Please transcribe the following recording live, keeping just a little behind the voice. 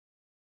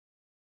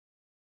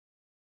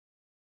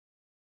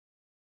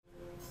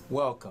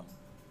Welcome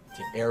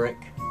to Eric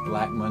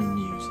Blackmon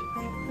Music.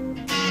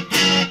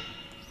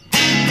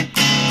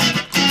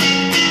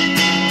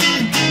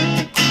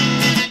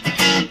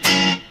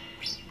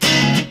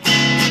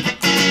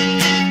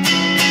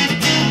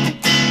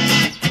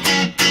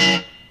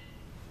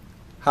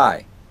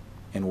 Hi,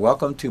 and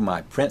welcome to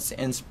my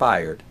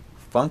Prince-inspired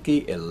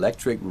funky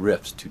electric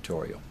riffs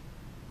tutorial.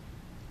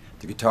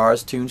 The guitar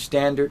is tuned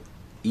standard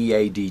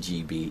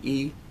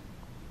E-A-D-G-B-E.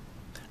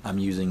 I'm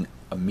using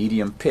a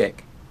medium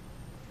pick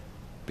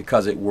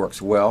because it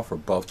works well for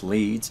both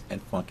leads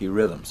and funky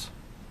rhythms.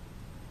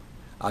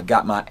 I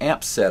got my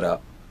amp set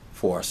up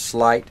for a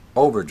slight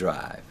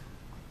overdrive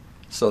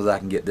so that I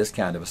can get this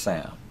kind of a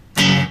sound.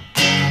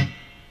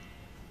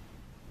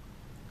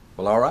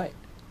 Well, alright,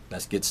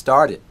 let's get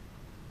started.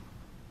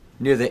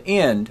 Near the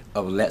end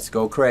of Let's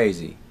Go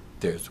Crazy,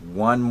 there's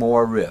one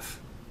more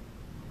riff,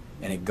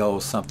 and it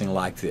goes something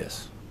like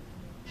this.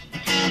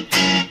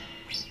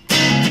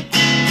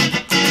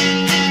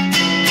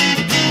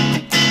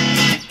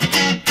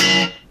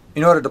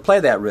 In order to play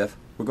that riff,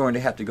 we're going to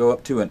have to go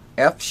up to an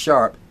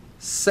F-sharp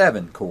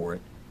 7 chord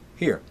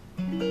here.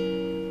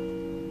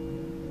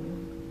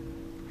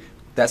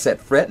 That's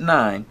at fret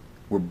 9.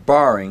 We're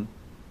barring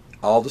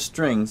all the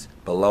strings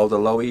below the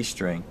low E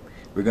string.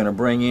 We're going to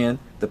bring in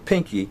the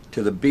pinky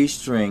to the B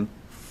string,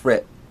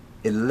 fret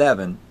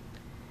 11,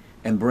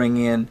 and bring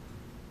in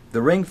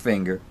the ring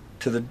finger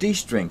to the D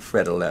string,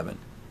 fret 11,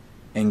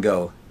 and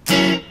go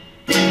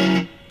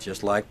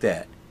just like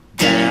that.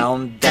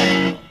 Down,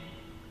 down.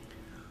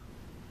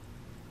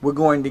 We're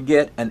going to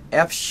get an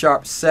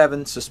F-sharp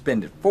 7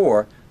 suspended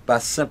 4 by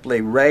simply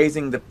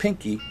raising the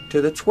pinky to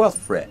the 12th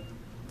fret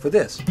for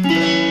this.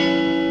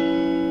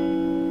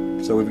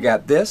 So we've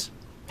got this.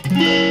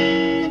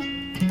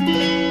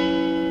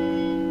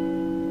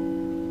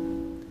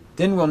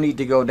 Then we'll need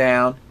to go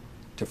down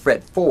to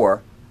fret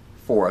 4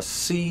 for a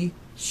C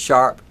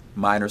sharp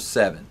minor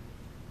 7.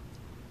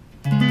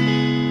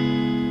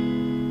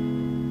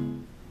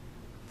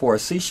 For a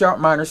C sharp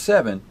minor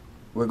 7,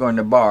 we're going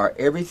to bar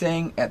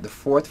everything at the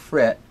 4th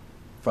fret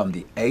from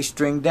the A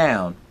string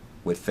down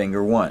with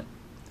finger 1.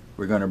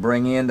 We're going to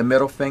bring in the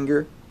middle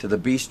finger to the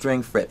B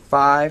string, fret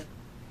 5,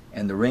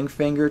 and the ring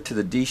finger to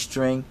the D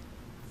string,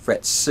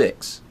 fret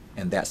 6,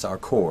 and that's our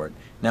chord.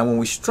 Now when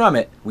we strum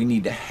it, we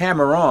need to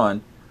hammer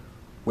on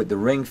with the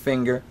ring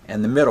finger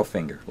and the middle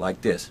finger,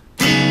 like this.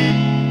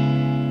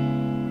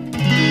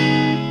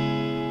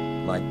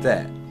 Like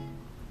that.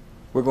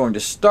 We're going to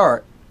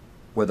start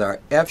with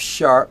our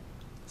F-sharp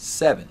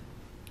 7.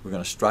 We're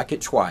going to strike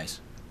it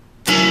twice.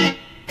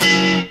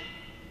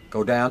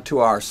 Go down to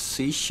our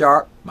C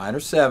sharp minor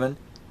 7.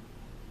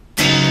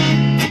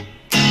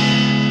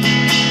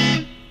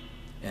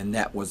 And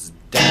that was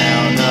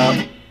down, up,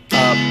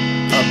 up,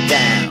 up,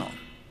 down.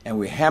 And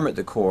we hammered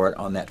the chord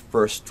on that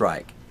first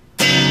strike.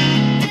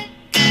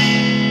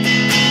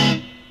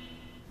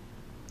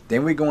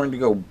 Then we're going to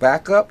go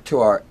back up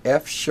to our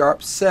F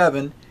sharp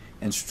 7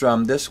 and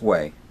strum this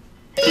way.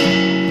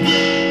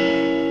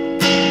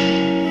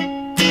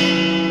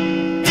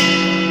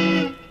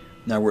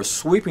 Now we're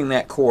sweeping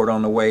that chord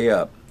on the way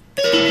up.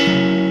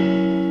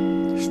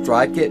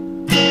 Strike it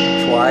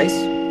twice,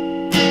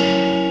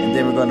 and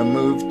then we're going to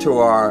move to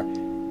our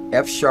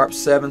F sharp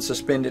 7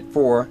 suspended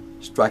 4,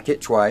 strike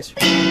it twice.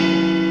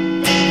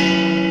 Then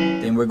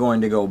we're going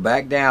to go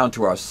back down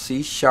to our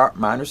C sharp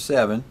minor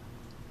 7.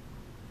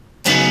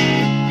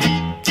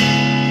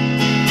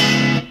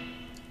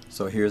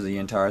 So here's the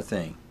entire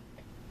thing.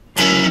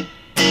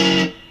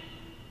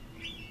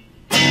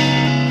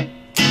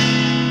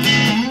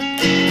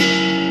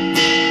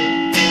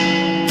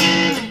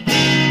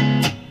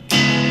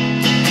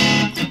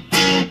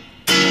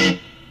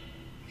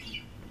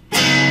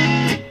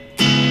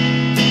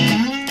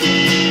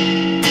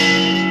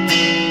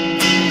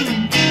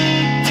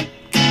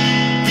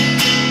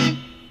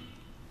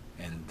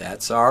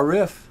 That's our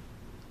riff.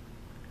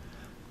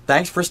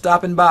 Thanks for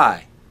stopping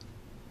by,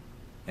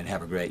 and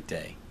have a great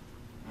day.